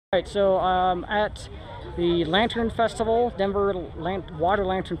Alright, so at the Lantern Festival, Denver Water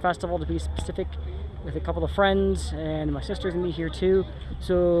Lantern Festival to be specific, with a couple of friends, and my sister's gonna be here too.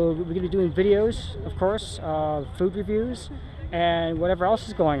 So we're gonna be doing videos, of course, food reviews, and whatever else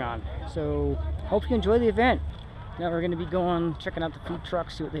is going on. So hope you enjoy the event. Now we're gonna be going, checking out the food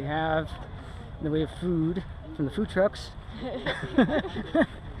trucks, see what they have in the way of food from the food trucks.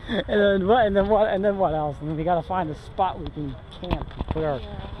 And then what else? And then we gotta find a spot where we can camp and put our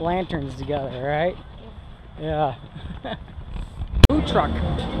lanterns together, right? Yeah. Food truck.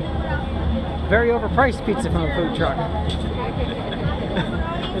 Very overpriced pizza from a food truck.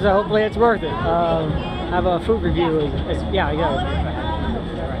 So hopefully it's worth it. Have a food review. Yeah, I got it.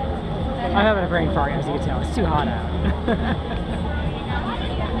 I'm having a brain fart, as you can tell. It's too hot out.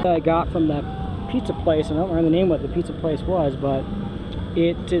 I got from that pizza place, I don't remember the name of what the pizza place was, but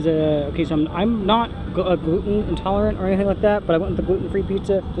it is okay, so I'm not gluten intolerant or anything like that, but I went with the gluten-free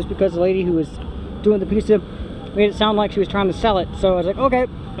pizza just because the lady who was doing the pizza made it sound like she was trying to sell it. So I was like, okay,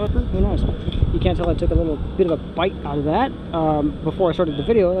 who knows? You can't tell I took a little bit of a bite out of that before I started the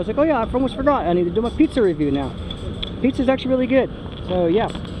video. And I was like, oh yeah, I almost forgot. I need to do my pizza review now. Pizza's actually really good. So yeah.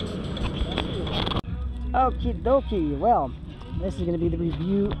 Okie dokie. Well, this is going to be the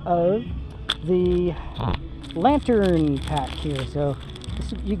review of the lantern pack here. So this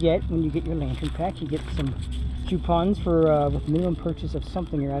is what you get when you get your lantern pack. You get some coupons for with minimum purchase of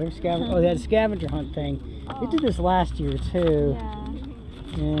something or other. Oh, they had a scavenger hunt thing. They did this last year too. Yeah.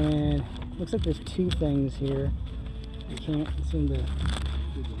 And looks like there's two things here. I can't seem to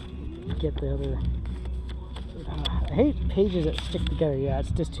get the other. I hate pages that stick together. Yeah,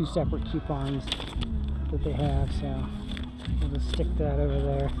 it's just two separate coupons that they have. So we'll just stick that over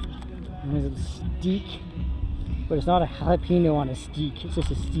there. And there's a steak. But it's not a jalapeno on a steak, it's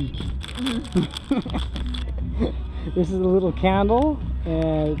just a steak. This is a little candle,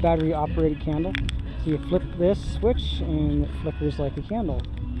 battery operated candle. So you flip this switch and it flickers like a candle,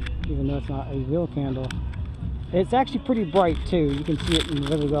 even though it's not a real candle. It's actually pretty bright too. You can see it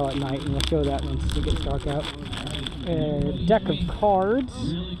really well at night, and we'll show that once it gets dark out. A deck of cards,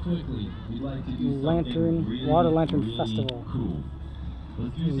 Water Lantern Festival.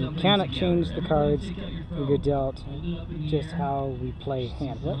 You cannot change the cards that you're dealt, just how we play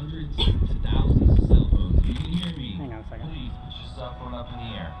hand. What? Hang on a second. Please put your cell phone up in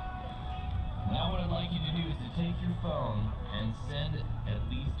the air. Now what I'd like you to do is to take your phone and send at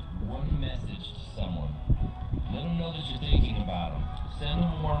least one message to someone. Let them know that you're thinking about them. Send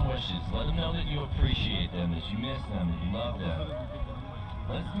them warm wishes. Let them know that you appreciate them, that you miss them, that you love them.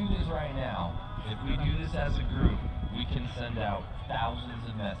 Let's do this right now. If we do this as a group, we can send out thousands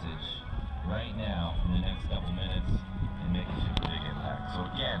of messages right now in the next couple minutes and make a super big impact. So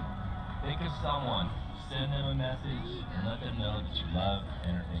again, think of someone, send them a message, and let them know that you love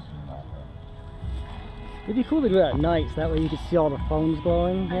and are thinking about them. It'd be cool to do that at night, so that way you could see all the phones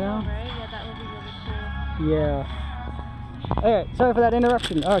glowing, you know? Right? Yeah, that would be really cool. Yeah. Alright, sorry for that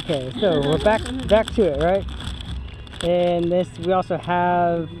interruption. Okay, so we're back to it, right? And this, we also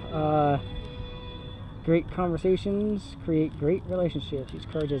have great conversations create great relationships. Each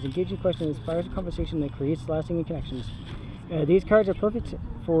card has engaging questions, inspires a conversation that creates lasting connections. These cards are perfect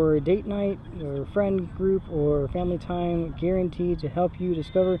for date night or friend group or family time, guaranteed to help you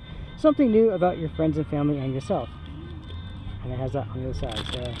discover something new about your friends and family and yourself. And it has that on the other side,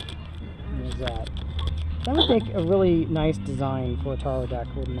 so there's that. That would make a really nice design for a tarot deck,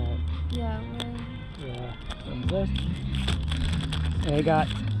 wouldn't it? Yeah, right. Yeah. This. And I got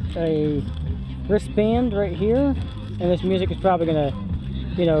a wristband right here, and this music is probably gonna,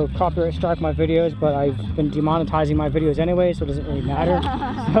 you know, copyright strike my videos, but I've been demonetizing my videos anyway, so it doesn't really matter.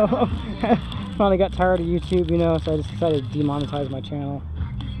 So finally got tired of YouTube, you know, so I just decided to demonetize my channel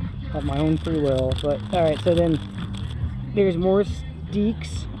of my own free will. But alright, so then there's more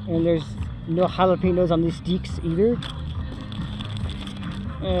steaks, and there's no jalapenos on these steaks either.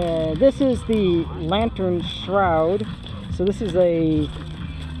 This is the Lantern Shroud. So this is a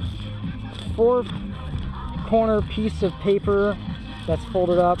 4-corner piece of paper that's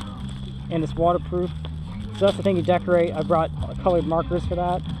folded up, and it's waterproof. So that's the thing you decorate. I brought colored markers for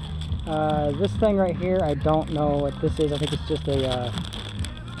that. This thing right here, I don't know what this is. I think it's just a,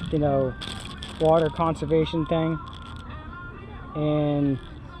 you know, water conservation thing. And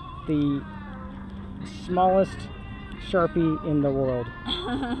the smallest Sharpie in the world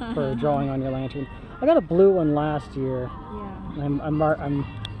for drawing on your lantern. I got a blue one last year.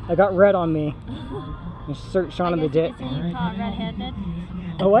 Yeah. I got red on me. Shaun of the Dead. Caught red-handed.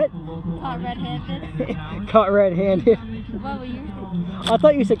 A what? Caught red-handed. Caught red-handed. What were you thinking? I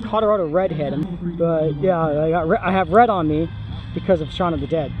thought you said Colorado redhead, but yeah, I have red on me. because of Shaun of the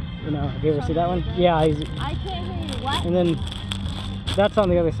Dead. You know, have you ever seen that one? Yeah, he's, I can't hear you. What? and then that's on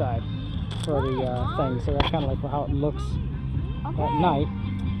the other side for the thing. So that's kind of like how it looks at night.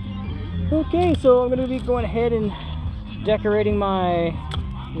 Okay, so I'm going to be going ahead and decorating my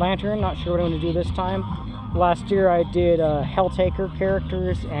lantern. Not sure what I'm going to do this time. Last year I did Helltaker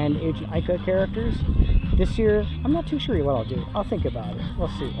characters and Agent Ica characters. This year, I'm not too sure what I'll do. I'll think about it. We'll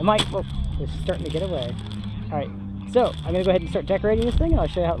see. I might. Oh, it's starting to get away. Alright, so I'm going to go ahead and start decorating this thing, and I'll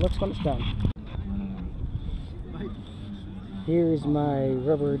show you how it looks when it's done. Here's my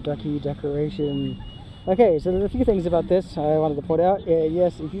rubber ducky decoration. Okay, so there's a few things about this I wanted to point out.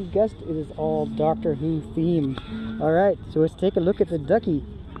 Yes, if you guessed, it is all Doctor Who themed. Alright, so let's take a look at the ducky.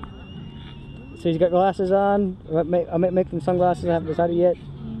 So he's got glasses on. I might make them sunglasses. I haven't decided yet.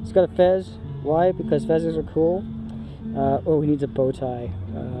 He's got a fez. Why? Because fezzes are cool. Oh, he needs a bow tie.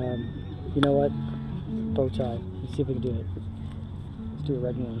 You know what? Bow tie. Let's see if we can do it. Let's do a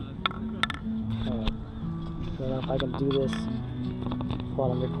red one. Alright. I don't know if I can do this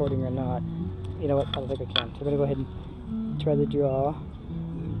while I'm recording or not. You know what? I don't think I can. So I'm going to go ahead and try to draw.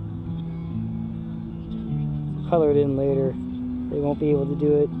 Color it in later. They won't be able to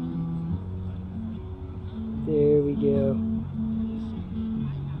do it. There we go.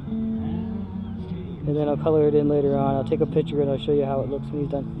 And then I'll color it in later on. I'll take a picture and I'll show you how it looks when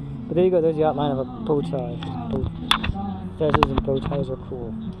he's done. But there you go, there's the outline of a bow tie. Fezzes and bow ties are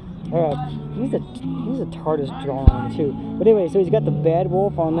cool. Alright, he's a TARDIS drawing too. But anyway, so he's got the bad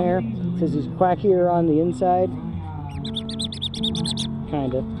wolf on there. It says he's quackier on the inside.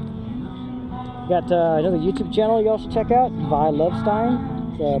 Kinda. Got another YouTube channel you also check out, Vi Lovestein.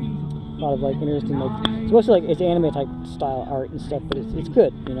 It's a lot of like interesting, like, it's mostly like it's anime type style art and stuff, but it's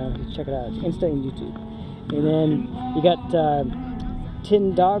good, you know. Check it out. It's Insta and YouTube. And then you got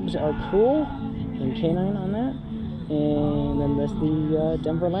Tin Dogs Are Cool and Canine on that. And then that's the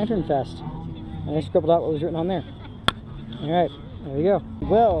Denver Lantern Fest. And I scribbled out what was written on there. Alright, there we go.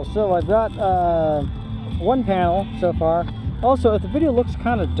 Well, so I've got one panel so far. Also, if the video looks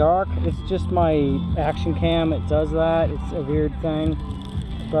kind of dark, it's just my action cam. It does that. It's a weird thing.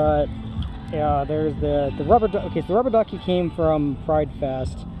 But yeah, there's the rubber duck. Okay, so the rubber ducky came from Pride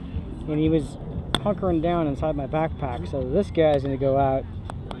Fest, and he was hunkering down inside my backpack. So this guy's gonna go out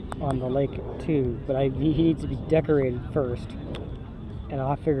on the lake too, but he needs to be decorated first, and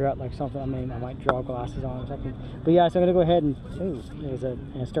I'll figure out like something. I mean, I might draw glasses on or something. But yeah, so I'm gonna go ahead and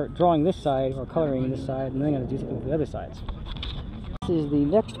and start drawing this side or coloring this side, and then I'm gonna do something with the other sides. This is the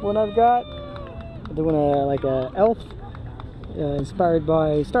next one I've got. I'm doing like a elf inspired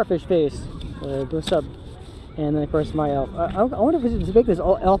by Starfish Face. Go sub. And then of course my elf. I wonder if it's to make this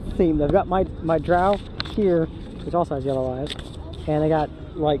all elf themed. I've got my drow here, which also has yellow eyes, and I got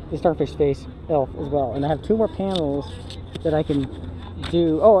like the Starfish Face elf as well. And I have two more panels that I can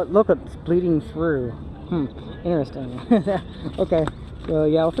do. Oh, look, it's bleeding through. Interesting. Okay, so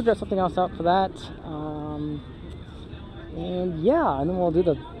yeah, we'll figure something else out for that. And yeah, and then we'll do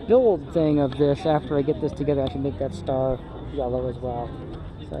the build thing of this after I get this together. I should make that star yellow as well.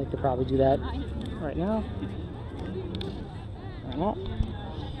 So I could probably do that right now. Yeah,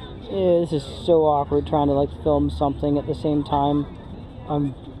 this is so awkward trying to like film something at the same time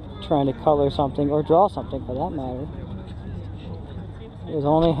I'm trying to color something or draw something for that matter. There's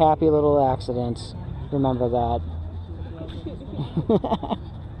only happy little accidents. Remember that.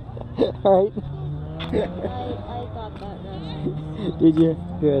 Alright. I thought that. Did you?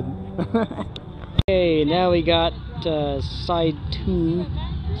 Good. Okay, now we got side 2.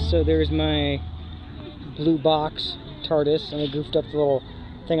 So there's my blue box TARDIS, and I goofed up the little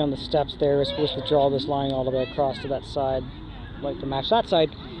thing on the steps there. I was supposed to draw this line all the way across to that side, like to match that side,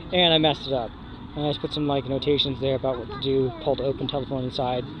 and I messed it up. And I just put some like notations there about what to do. Pull to open telephone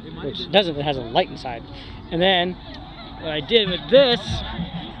inside, which doesn't. It has a light inside. And then what I did with this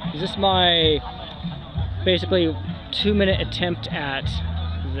is this my basically 2-minute attempt at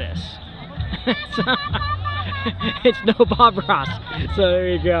this. So, it's no Bob Ross. So there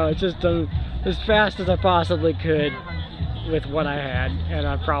you go. It's just done as fast as I possibly could with what I had, and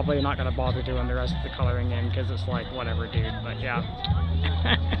I'm probably not gonna bother doing the rest of the coloring in because it's like whatever, dude. But yeah.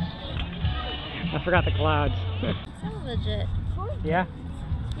 I forgot the clouds. Sounds legit. Yeah?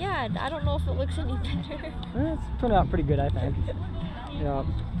 Yeah, I don't know if it looks any better. Well, it's turned out pretty good, I think. Yeah.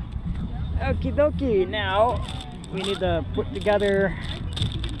 Okie dokie, now we need to put together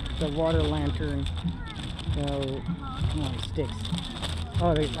the water lantern. So, come on, sticks.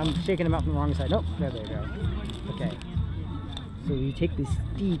 Oh, I'm shaking them out from the wrong side. Nope, there they go. Okay. So you take these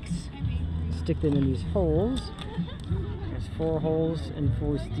sticks, stick them in these holes. There's 4 holes and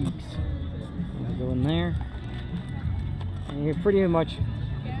 4 sticks. Go in there. And you're pretty much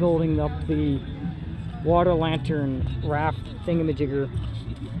building up the water lantern raft thingamajigger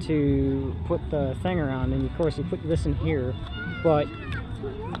to put the thing around. And of course you put this in here, but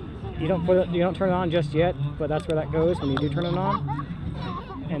you don't turn it on just yet, but that's where that goes when you do turn it on.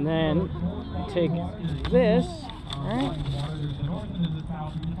 And then take this, alright?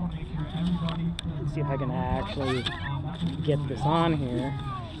 Let's see if I can actually get this on here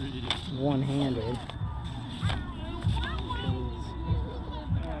one-handed.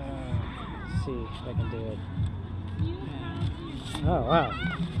 Let's see if I can do it. Oh wow,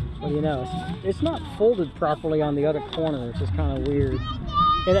 what do you know? It's not folded properly on the other corner, which is kind of weird.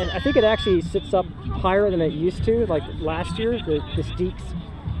 And I think it actually sits up higher than it used to. Like last year, the steaks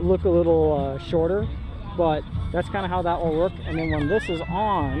look a little shorter, but that's kind of how that will work. And then when this is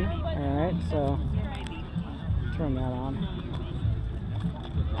on, alright, so turn that on.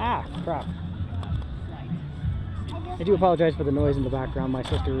 Ah, crap. I do apologize for the noise in the background. My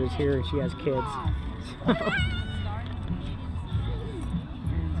sister is here and she has kids.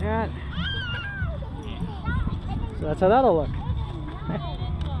 That. So that's how that'll look.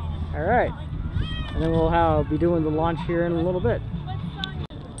 Alright. And then we'll be doing the launch here in a little bit.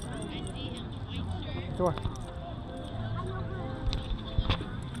 Door.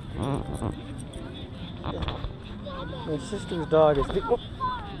 My sister's dog is big. Oh.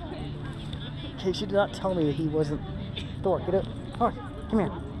 Okay, she did not tell me that he wasn't. Thor, get up. Thor, come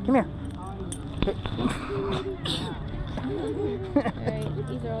here. Come here. Okay. Alright,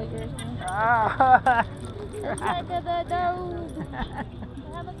 these are all yours now. Ah. Inside to the dome.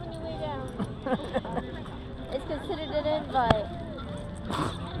 What happens when you lay down? It's considered an invite.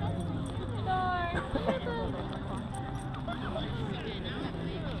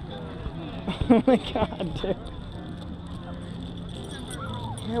 Oh my god, dude.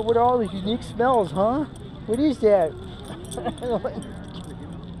 Yeah, what are all the unique smells, huh? What is that?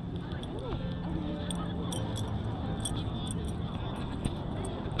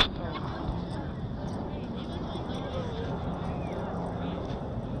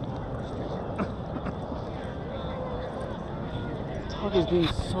 Dog is being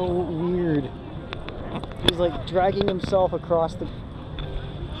so weird. He's like dragging himself across the.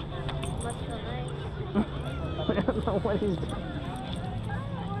 Must feel nice. I don't know what he's doing.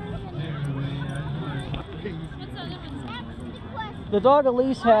 The dog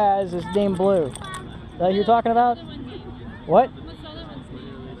Elise has is named Blue. That you're talking about? What?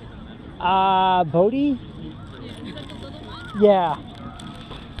 Bodie? Yeah.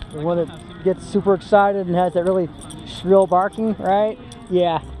 The one that gets super excited and has that really shrill barking, right?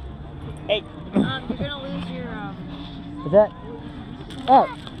 Yeah. Hey. You're gonna lose your Is that? Oh.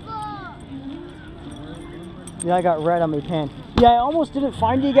 Yeah, I got red on my pen. Yeah, I almost didn't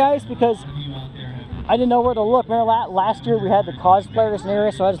find you guys because I didn't know where to look. Remember last year we had the cosplayers in the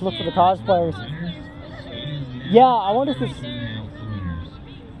area, so I just looked for the cosplayers. Yeah, I wonder if it's.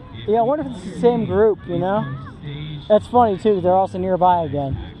 Yeah, I wonder if it's the same group. You know, that's funny too. They're also nearby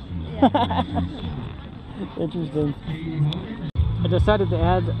again. yeah. Interesting. I decided to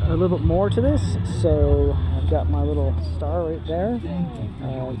add a little bit more to this, so I've got my little star right there,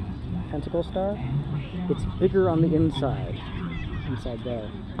 pentacle star. It's bigger on the inside there.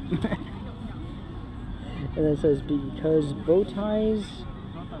 And it says, because bow ties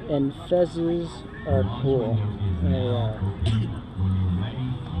and fezzes are cool. And they are.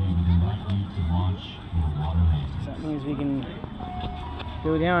 So that means we can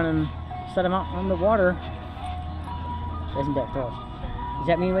go down and set them out on the water. Isn't that cool? Does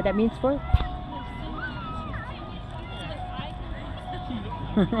that mean what that means for?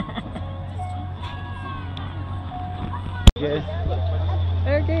 Yes.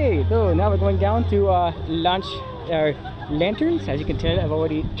 Okay, so now we're going down to launch our lanterns. As you can tell, I've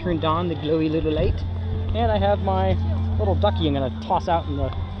already turned on the glowy little light. And I have my little ducky I'm going to toss out in the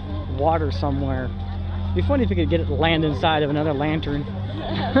water somewhere. It'd be funny if we could get it to land inside of another lantern.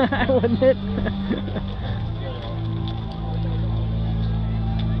 Wouldn't it?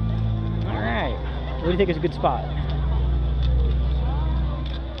 Alright. What do you think is a good spot?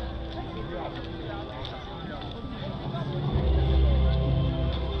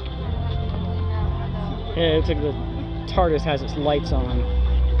 Yeah, it looks like the TARDIS has its lights on.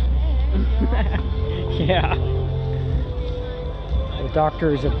 Yeah. The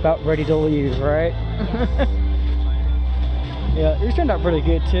doctor is about ready to leave, right? Yeah, yours turned out pretty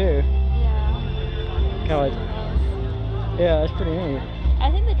good too. Yeah. Kind of like, yeah, that's pretty neat. I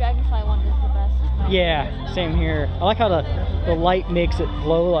think the dragonfly one is the best. Yeah, same here. I like how the light makes it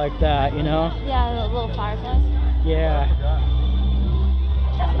glow like that, you know? Yeah, the little fireflies. Yeah.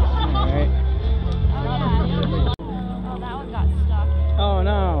 Alright. Oh, that one Oh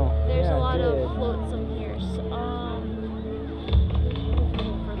no. There's Yeah, a lot it of did. floats in here. So,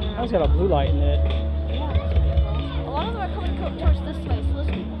 I just got a blue light in it. a lot of them are coming towards this way. So let's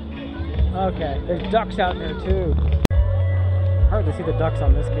go. Okay, there's ducks out there too. Hard to see the ducks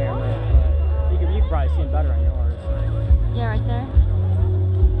on this camera, but you can probably see them better on yours. Yeah, right there.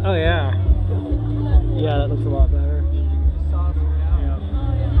 Oh yeah. Yeah, that looks a lot better. Yeah.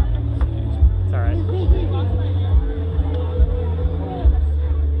 It's alright.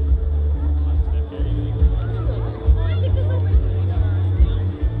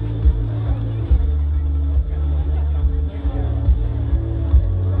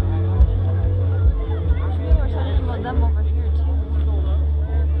 Them over here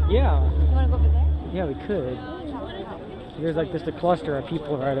too. Yeah. You want to go over there? Yeah, we could. There's like just a cluster of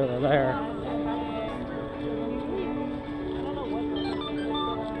people right over there. Is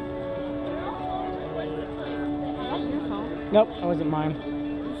that your phone? Nope, that wasn't mine.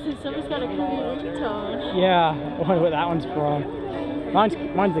 Somebody's got a creepy ringtone. Yeah, I wonder what that one's from.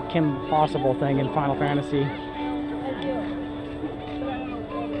 Mine's the Kim Possible thing in Final Fantasy.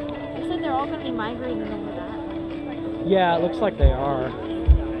 Looks like they're all going to be migrating over that. Yeah, it looks like they are.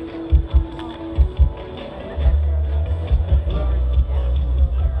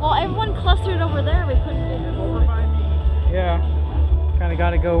 Well, everyone clustered over there. We couldn't get over by me. Yeah, kind of got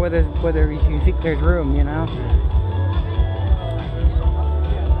to go where you think there's room, you know.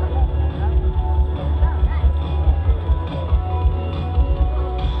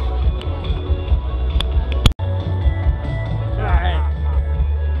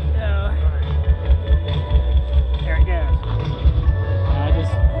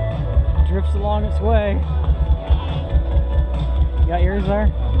 Along its way. You got yours there?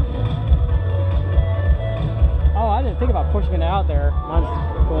 Oh, I didn't think about pushing it out there. Mine's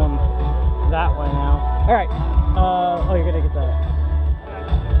going that way now. Alright. Oh, you're gonna get that.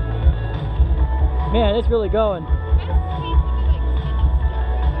 Man, it's really going.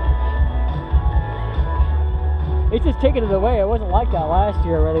 It's just taking it away. It wasn't like that last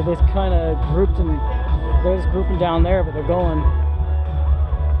year where they just kind of grouped and they're just grouping down there, but they're going.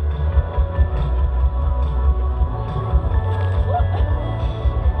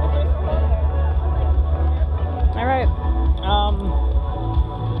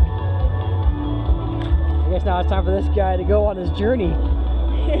 I guess now it's time for this guy to go on his journey.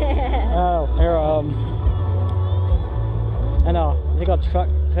 Oh, here, I know. I think I'll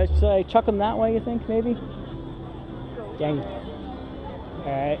should I chuck him that way, you think, maybe? Dang.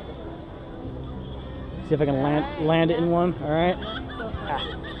 Alright. See if I can land it in one. Alright.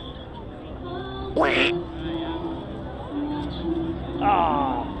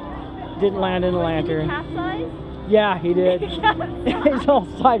 Ah. Didn't land in the lantern. Capsize? Yeah, he did. He's all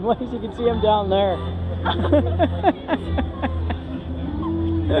sideways. You can see him down there.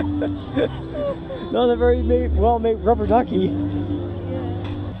 Not a very well-made rubber ducky.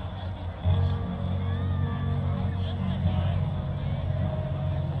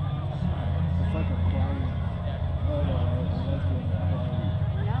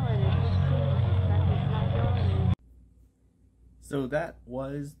 So that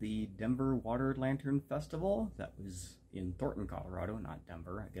was the Denver Water Lantern Festival. That was in Thornton, Colorado, not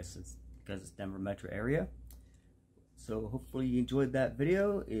Denver. I guess it's because it's Denver metro area. So hopefully you enjoyed that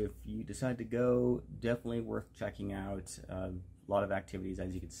video. If you decide to go, definitely worth checking out. A lot of activities,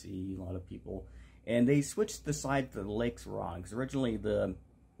 as you can see, a lot of people. And they switched the side that the lakes were on, because originally the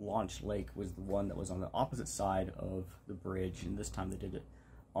launch lake was the one that was on the opposite side of the bridge, and this time they did it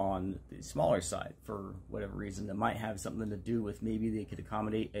on the smaller side for whatever reason. That might have something to do with maybe they could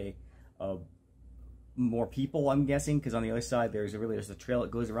accommodate a more people, I'm guessing, because on the other side there's a trail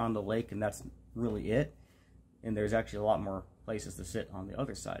that goes around the lake and that's really it, and there's actually a lot more places to sit on the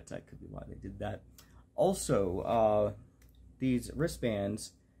other side, so that could be why they did that. Also, these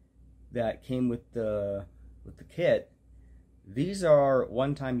wristbands that came with the kit, these are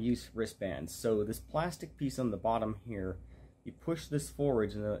one-time use wristbands. So this plastic piece on the bottom here, you push this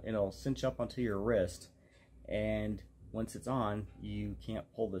forwards and it'll cinch up onto your wrist, and once it's on, you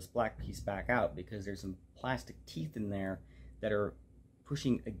can't pull this black piece back out because there's some plastic teeth in there that are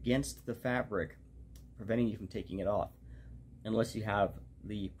pushing against the fabric, preventing you from taking it off, unless you have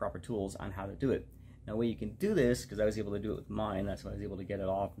the proper tools on how to do it. Now, the way you can do this, because I was able to do it with mine, that's why I was able to get it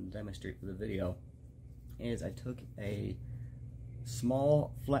off and demonstrate for the video, is I took a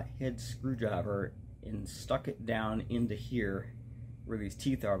small flathead screwdriver and stuck it down into here where these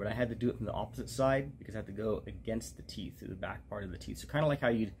teeth are, but I had to do it from the opposite side because I had to go against the teeth, through the back part of the teeth. So kind of like how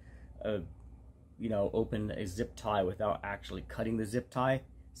you'd you know, open a zip tie without actually cutting the zip tie.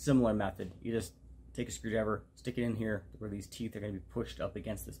 Similar method. You just take a screwdriver, stick it in here where these teeth are going to be pushed up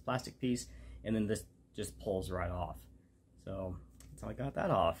against this plastic piece, and then this just pulls right off. So that's how I got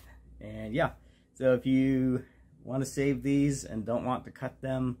that off. And yeah, so if you want to save these and don't want to cut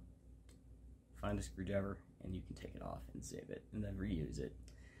them, find a screwdriver and you can take it off and save it and then reuse it.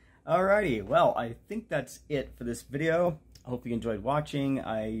 Alrighty, well, I think that's it for this video. I hope you enjoyed watching.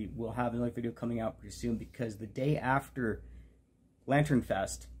 I will have another video coming out pretty soon because the day after Lantern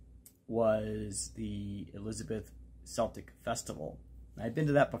Fest was the Elizabeth Celtic Festival. I'd been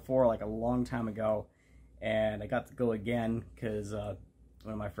to that before, like a long time ago, and I got to go again because one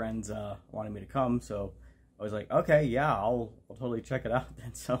of my friends wanted me to come, so I was like, okay, yeah, I'll totally check it out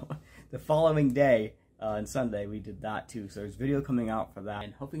then. So the following day, on Sunday, we did that too. So there's a video coming out for that.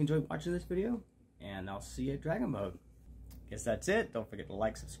 And hope you enjoyed watching this video, and I'll see you at Dragon Mode. Guess that's it. Don't forget to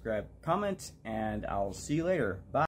like, subscribe, comment, and I'll see you later. Bye.